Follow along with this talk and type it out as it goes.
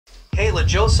Hey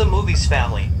Lajosa Movies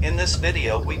family, in this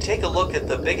video we take a look at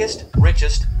the biggest,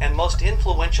 richest, and most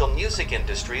influential music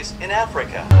industries in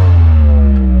Africa.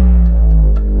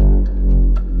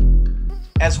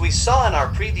 As we saw in our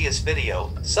previous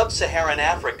video, Sub-Saharan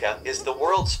Africa is the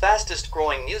world's fastest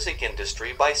growing music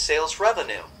industry by sales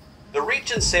revenue. The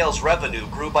region's sales revenue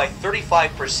grew by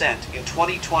 35% in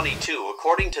 2022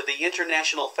 according to the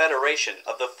International Federation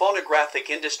of the Phonographic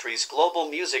Industry's Global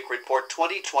Music Report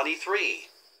 2023.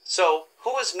 So,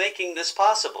 who is making this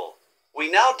possible? We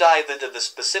now dive into the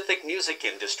specific music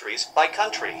industries by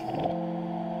country.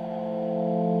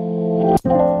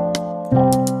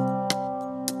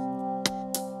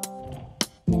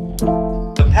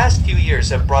 The past few years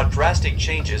have brought drastic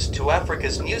changes to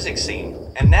Africa's music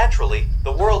scene, and naturally,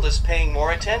 the world is paying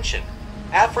more attention.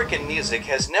 African music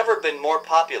has never been more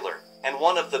popular, and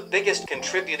one of the biggest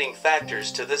contributing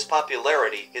factors to this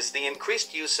popularity is the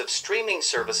increased use of streaming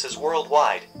services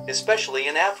worldwide, especially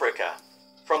in Africa.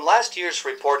 From last year's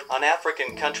report on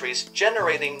African countries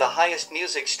generating the highest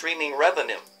music streaming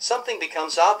revenue, something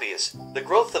becomes obvious. The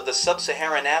growth of the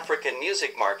sub-Saharan African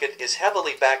music market is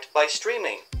heavily backed by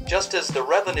streaming, just as the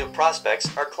revenue prospects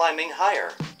are climbing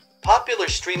higher. Popular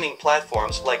streaming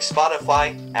platforms like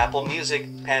Spotify, Apple Music,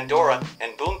 Pandora,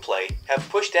 and Boomplay have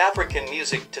pushed African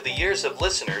music to the ears of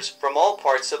listeners from all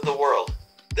parts of the world.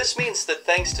 This means that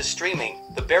thanks to streaming,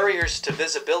 the barriers to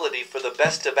visibility for the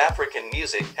best of African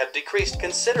music have decreased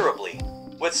considerably.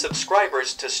 With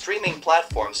subscribers to streaming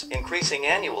platforms increasing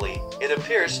annually, it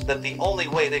appears that the only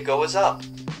way to go is up.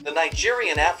 The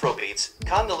Nigerian Afrobeats,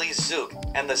 Congolese Zouk,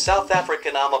 and the South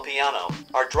African Amapiano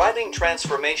are driving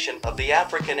transformation of the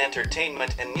African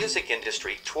entertainment and music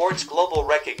industry towards global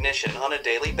recognition on a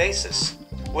daily basis.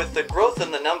 With the growth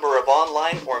in the number of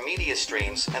online or media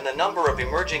streams and the number of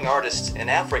emerging artists in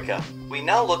Africa, we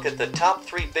now look at the top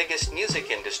 3 biggest music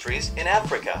industries in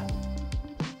Africa.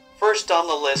 First on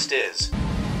the list is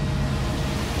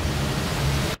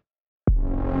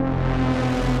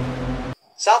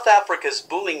South Africa's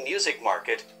booming music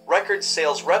market, record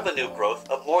sales revenue growth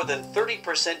of more than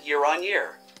 30%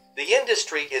 year-on-year. The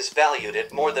industry is valued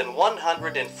at more than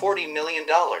 $140 million.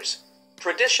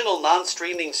 Traditional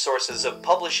non-streaming sources of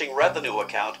publishing revenue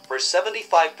account for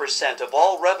 75% of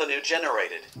all revenue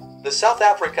generated. The South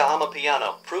Africa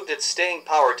Amapiano proved its staying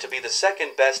power to be the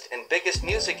second best and biggest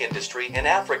music industry in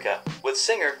Africa, with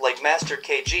singers like Master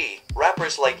KG,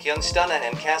 rappers like Young Stunna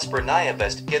and Casper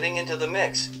Nyabest getting into the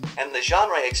mix, and the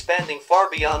genre expanding far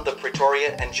beyond the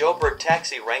Pretoria and Joburg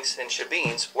taxi ranks and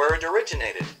shebeens where it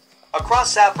originated.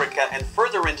 Across Africa and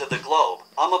further into the globe,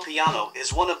 Amapiano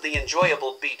is one of the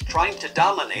enjoyable beats trying to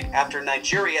dominate after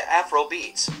Nigeria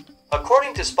Afrobeats.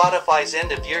 According to Spotify's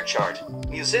end-of-year chart,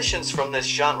 musicians from this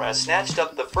genre snatched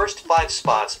up the first 5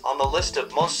 spots on the list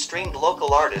of most streamed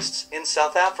local artists in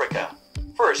South Africa.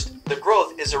 First, the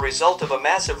growth is a result of a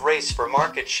massive race for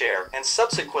market share and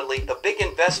subsequently a big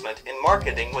investment in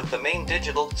marketing with the main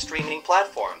digital streaming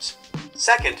platforms.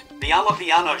 Second, the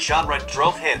Amapiano genre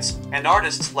drove hits, and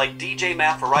artists like DJ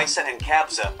Mafarisa and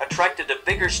Kabza attracted a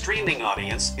bigger streaming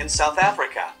audience in South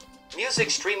Africa.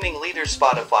 Music streaming leader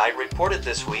Spotify reported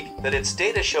this week that its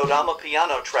data showed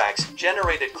Amapiano tracks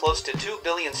generated close to 2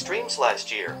 billion streams last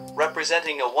year,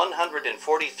 representing a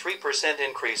 143%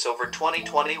 increase over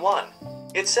 2021.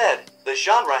 It said, the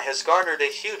genre has garnered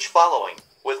a huge following,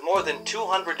 with more than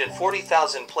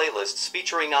 240,000 playlists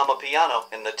featuring Amapiano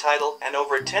in the title and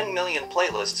over 10 million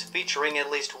playlists featuring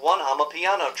at least one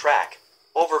Amapiano track.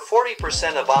 Over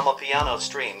 40% of Amapiano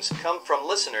streams come from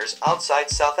listeners outside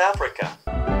South Africa.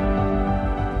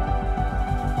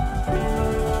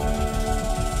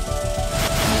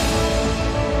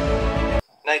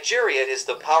 Nigeria is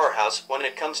the powerhouse when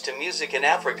it comes to music in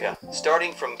Africa,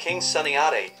 starting from King Sunny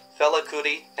Ade, Fela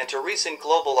Kuti, and to recent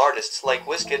global artists like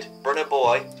Wizkid, Burna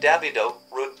Boy, Davido,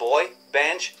 Rude Boy,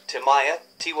 Banj, Timaya,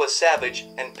 Tiwa Savage,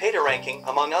 and Patoranking,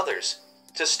 among others.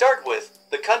 To start with,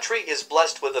 the country is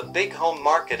blessed with a big home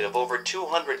market of over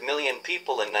 200 million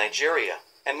people in Nigeria,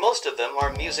 and most of them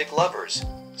are music lovers.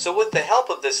 So with the help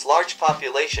of this large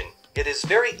population, it is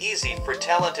very easy for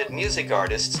talented music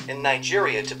artists in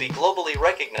Nigeria to be globally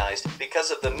recognized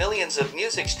because of the millions of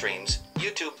music streams,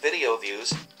 YouTube video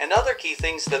views, and other key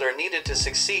things that are needed to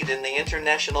succeed in the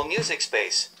international music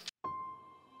space.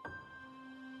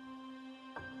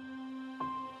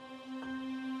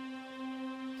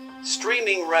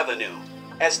 Streaming revenue.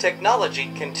 As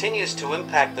technology continues to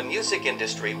impact the music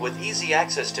industry with easy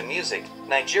access to music,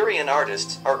 Nigerian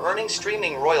artists are earning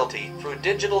streaming royalty through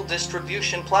digital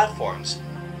distribution platforms.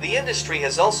 The industry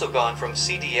has also gone from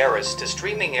CD eras to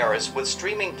streaming eras with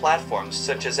streaming platforms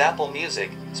such as Apple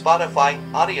Music, Spotify,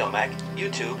 Audiomack,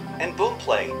 YouTube, and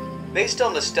Boomplay. Based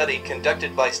on the study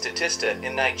conducted by Statista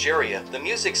in Nigeria, the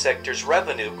music sector's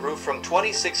revenue grew from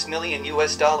 $26 million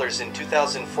in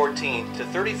 2014 to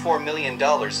 $34 million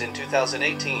in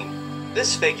 2018.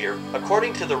 This figure,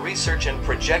 according to the research and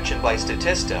projection by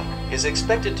Statista, is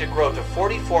expected to grow to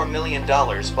 $44 million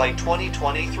by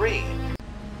 2023.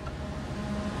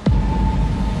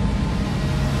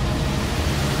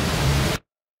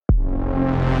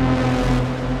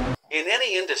 In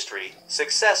any industry,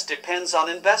 success depends on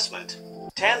investment.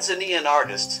 Tanzanian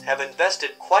artists have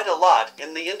invested quite a lot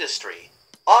in the industry.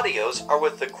 Audios are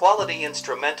with the quality,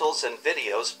 instrumentals and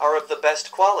videos are of the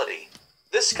best quality.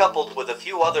 This, coupled with a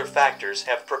few other factors,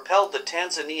 have propelled the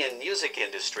Tanzanian music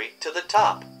industry to the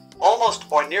top. Almost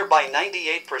or nearby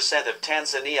 98% of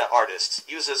Tanzania artists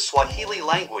uses Swahili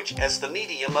language as the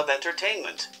medium of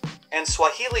entertainment. And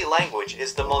Swahili language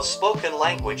is the most spoken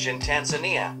language in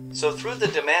Tanzania, so through the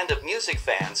demand of music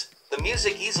fans, the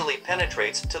music easily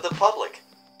penetrates to the public.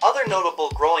 Other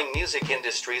notable growing music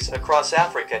industries across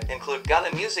Africa include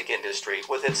Ghana music industry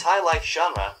with its high life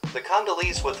genre, the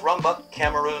Congolese with rumba,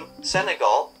 Cameroon,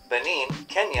 Senegal, Benin,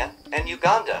 Kenya, and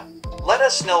Uganda. Let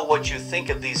us know what you think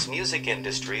of these music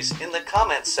industries in the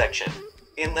comments section.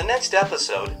 In the next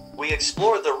episode, we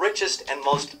explore the richest and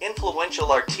most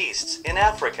influential artists in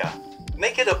Africa.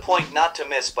 Make it a point not to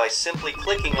miss by simply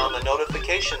clicking on the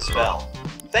notifications bell.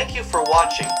 Thank you for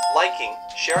watching, liking,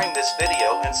 sharing this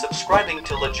video and subscribing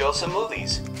to La Josa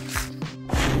Movies.